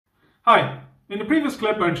Hi, in the previous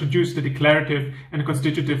clip I introduced the declarative and the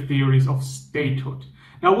constitutive theories of statehood.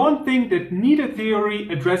 Now, one thing that neither theory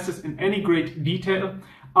addresses in any great detail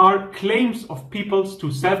are claims of peoples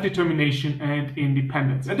to self-determination and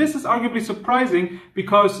independence. And this is arguably surprising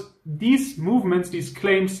because these movements, these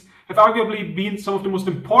claims, have arguably been some of the most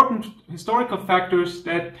important historical factors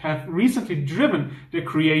that have recently driven the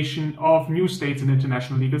creation of new states in the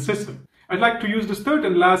international legal system. I'd like to use this third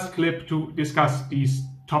and last clip to discuss these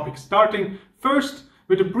topics, starting first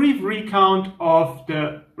with a brief recount of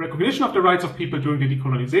the recognition of the rights of people during the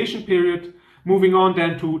decolonization period, moving on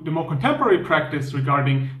then to the more contemporary practice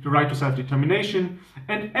regarding the right to self-determination,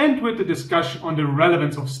 and end with a discussion on the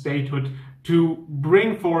relevance of statehood to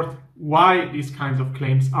bring forth why these kinds of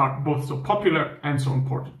claims are both so popular and so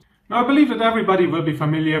important. Now, I believe that everybody will be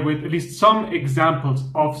familiar with at least some examples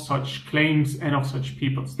of such claims and of such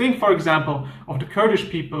peoples. Think, for example, of the Kurdish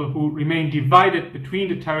people who remain divided between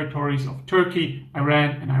the territories of Turkey,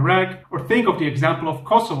 Iran, and Iraq, or think of the example of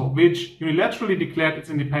Kosovo, which unilaterally declared its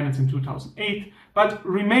independence in 2008, but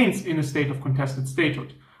remains in a state of contested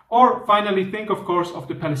statehood. Or finally, think, of course, of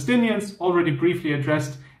the Palestinians, already briefly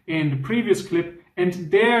addressed in the previous clip,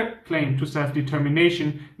 and their claim to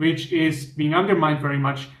self-determination, which is being undermined very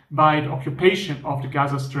much by the occupation of the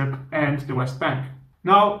Gaza Strip and the West Bank.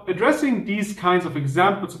 Now, addressing these kinds of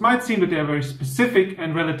examples, it might seem that they are very specific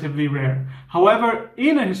and relatively rare. However,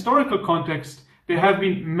 in a historical context, there have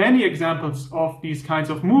been many examples of these kinds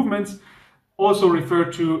of movements, also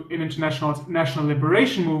referred to in international national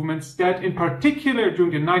liberation movements, that in particular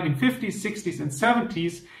during the 1950s, 60s, and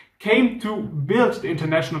 70s came to build the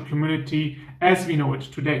international community as we know it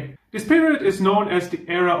today. This period is known as the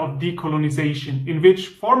era of decolonization, in which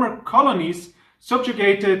former colonies,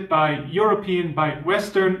 subjugated by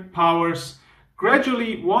Western powers,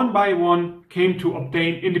 gradually, one by one, came to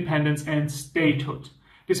obtain independence and statehood.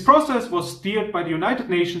 This process was steered by the United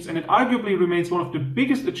Nations, and it arguably remains one of the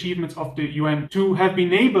biggest achievements of the UN to have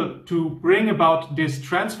been able to bring about this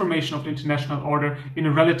transformation of the international order in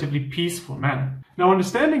a relatively peaceful manner. Now,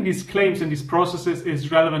 understanding these claims and these processes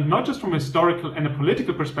is relevant not just from a historical and a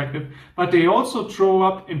political perspective, but they also throw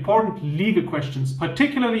up important legal questions,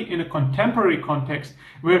 particularly in a contemporary context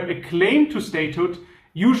where a claim to statehood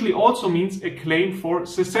usually also means a claim for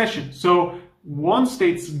secession. So one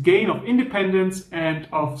state's gain of independence and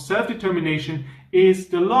of self-determination is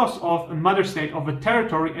the loss of a mother state, of a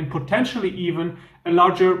territory, and potentially even a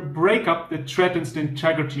larger breakup that threatens the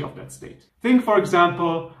integrity of that state. Think, for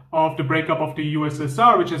example, of the breakup of the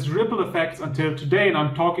USSR, which has ripple effects until today, and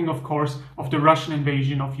I'm talking, of course, of the Russian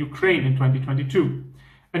invasion of Ukraine in 2022.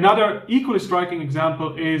 Another equally striking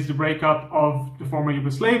example is the breakup of the former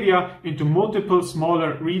Yugoslavia into multiple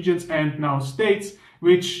smaller regions and now states,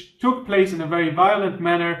 which took place in a very violent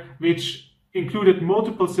manner, which included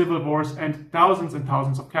multiple civil wars and thousands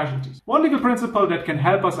of casualties. One legal principle that can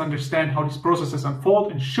help us understand how these processes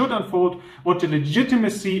unfold and should unfold, what the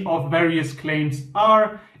legitimacy of various claims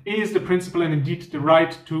are, is the principle and indeed the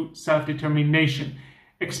right to self-determination.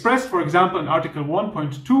 Expressed, for example, in Article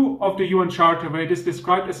 1.2 of the UN Charter, where it is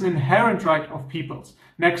described as an inherent right of peoples,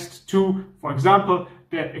 next to, for example,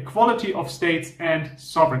 the equality of states and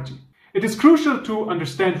sovereignty. It is crucial to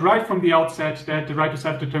understand right from the outset that the right to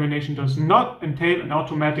self-determination does not entail an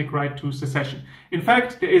automatic right to secession. In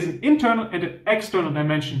fact, there is an internal and an external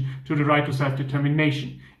dimension to the right to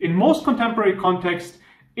self-determination. In most contemporary contexts,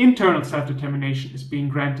 internal self-determination is being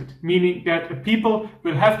granted, meaning that a people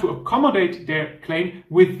will have to accommodate their claim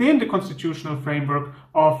within the constitutional framework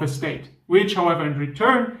of a state, which, however, in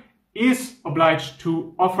return is obliged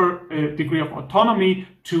to offer a degree of autonomy,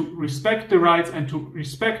 to respect the rights and to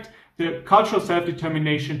respect the cultural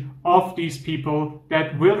self-determination of these people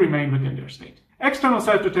that will remain within their state. External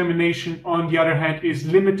self-determination, on the other hand, is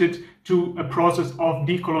limited to a process of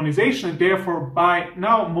decolonization and therefore by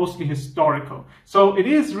now mostly historical. So it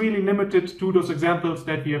is really limited to those examples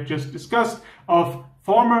that we have just discussed of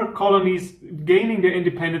former colonies gaining their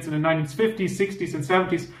independence in the 1950s, 60s, and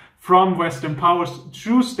 70s from Western powers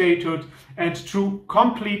through statehood and through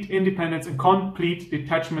complete independence and complete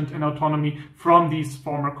detachment and autonomy from these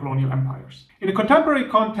former colonial empires. In a contemporary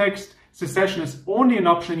context, secession is only an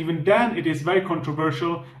option, even then it is very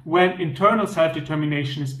controversial when internal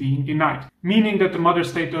self-determination is being denied, meaning that the mother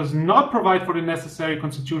state does not provide for the necessary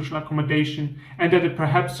constitutional accommodation and that it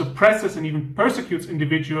perhaps suppresses and even persecutes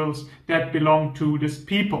individuals that belong to this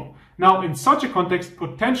people. Now, in such a context,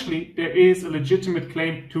 potentially there is a legitimate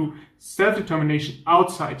claim to self-determination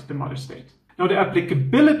outside the mother state. Now, the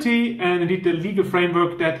applicability and indeed the legal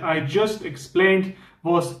framework that I just explained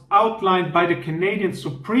was outlined by the Canadian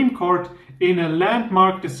Supreme Court in a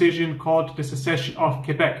landmark decision called the Secession of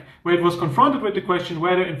Quebec, where it was confronted with the question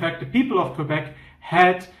whether in fact the people of Quebec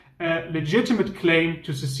had a legitimate claim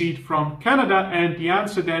to secede from Canada, and the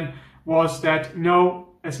answer then was that no,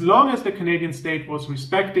 as long as the Canadian state was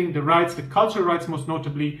respecting the rights, the cultural rights most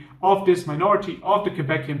notably, of this minority of the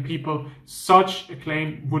Quebecian people, such a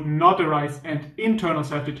claim would not arise and internal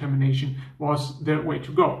self-determination was the way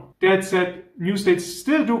to go. That said, new states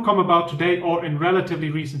still do come about today or in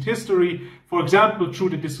relatively recent history, for example through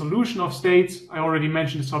the dissolution of states. I already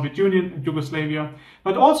mentioned the Soviet Union and Yugoslavia,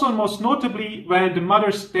 but also and most notably when the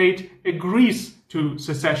mother state agrees to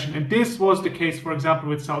secession. And this was the case, for example,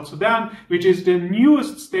 with South Sudan, which is the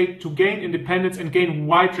newest state to gain independence and gain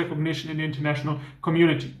wide recognition in the international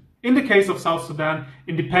community. In the case of South Sudan,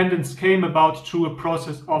 independence came about through a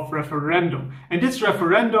process of referendum. And this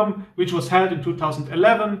referendum, which was held in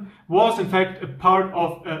 2011, was in fact a part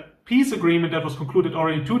of a peace agreement that was concluded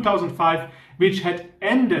already in 2005, which had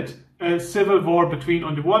ended a civil war between,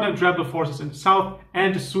 on the one hand, rebel forces in the south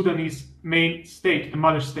and the Sudanese main state, the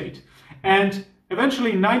mother state. And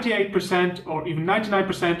eventually 98% or even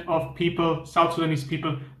 99% of people, South Sudanese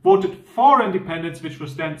people, voted for independence, which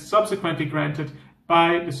was then subsequently granted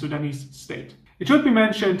by the Sudanese state. It should be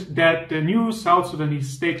mentioned that the new South Sudanese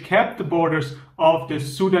state kept the borders of the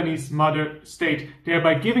Sudanese mother state,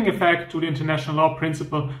 thereby giving effect to the international law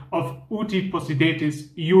principle of uti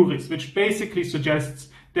possidetis juris, which basically suggests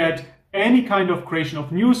that any kind of creation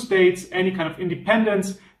of new states, any kind of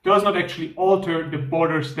independence, does not actually alter the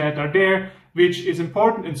borders that are there, which is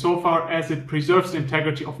important insofar as it preserves the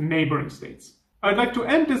integrity of neighboring states. I'd like to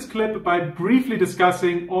end this clip by briefly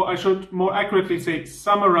discussing, or I should more accurately say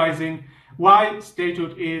summarizing, why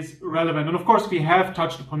statehood is relevant. And of course we have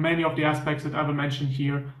touched upon many of the aspects that I will mention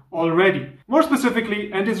here already. More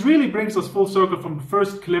specifically, and this really brings us full circle from the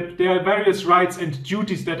first clip, there are various rights and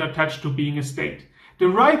duties that are attached to being a state. The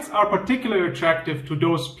rights are particularly attractive to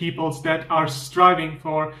those peoples that are striving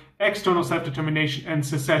for external self-determination and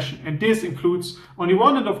secession. And this includes, on the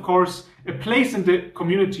one hand, of course, a place in the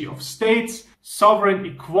community of states, sovereign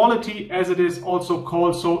equality, as it is also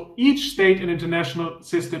called. So each state in the international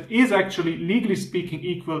system is actually, legally speaking,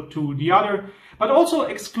 equal to the other, but also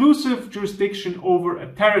exclusive jurisdiction over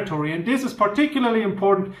a territory. And this is particularly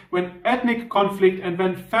important when ethnic conflict and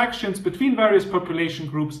when factions between various population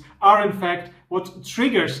groups are in fact what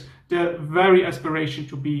triggers the very aspiration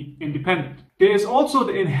to be independent. There is also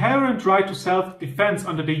the inherent right to self-defense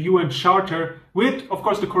under the UN Charter, with, of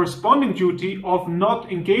course, the corresponding duty of not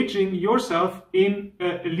engaging yourself in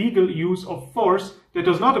illegal use of force that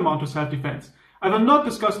does not amount to self-defense. I will not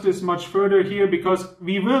discuss this much further here because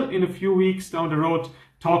we will, in a few weeks down the road,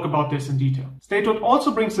 talk about this in detail. Statehood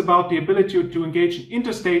also brings about the ability to engage in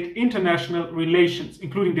interstate, international relations,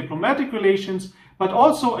 including diplomatic relations, but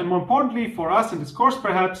also, and more importantly for us in this course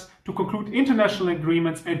perhaps, to conclude international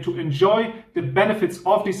agreements and to enjoy the benefits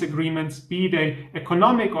of these agreements, be they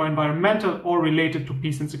economic or environmental or related to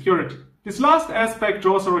peace and security. This last aspect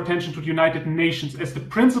draws our attention to the United Nations as the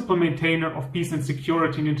principal maintainer of peace and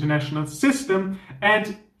security in the international system,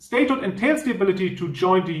 and statehood entails the ability to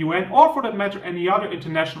join the UN, or for that matter any other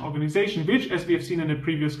international organization which, as we have seen in the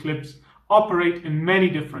previous clips, operate in many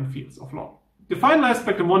different fields of law. The final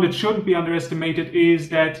aspect, and one that shouldn't be underestimated, is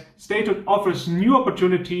that statehood offers new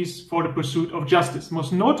opportunities for the pursuit of justice,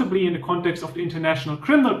 most notably in the context of the International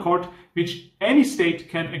Criminal Court, which any state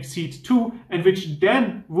can accede to, and which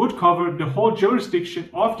then would cover the whole jurisdiction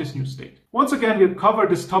of this new state. Once again, we'll cover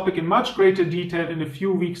this topic in much greater detail in a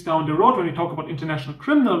few weeks down the road when we talk about international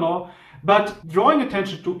criminal law, but drawing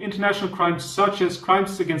attention to international crimes such as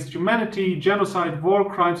crimes against humanity, genocide, war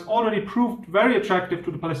crimes already proved very attractive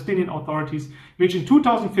to the Palestinian authorities, which in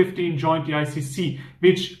 2015 joined the ICC,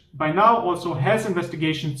 which by now also has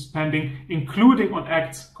investigations pending, including on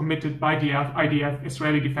acts committed by the IDF,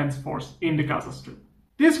 Israeli Defense Force, in the Gaza Strip.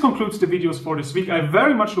 This concludes the videos for this week. I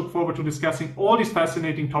very much look forward to discussing all these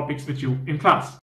fascinating topics with you in class.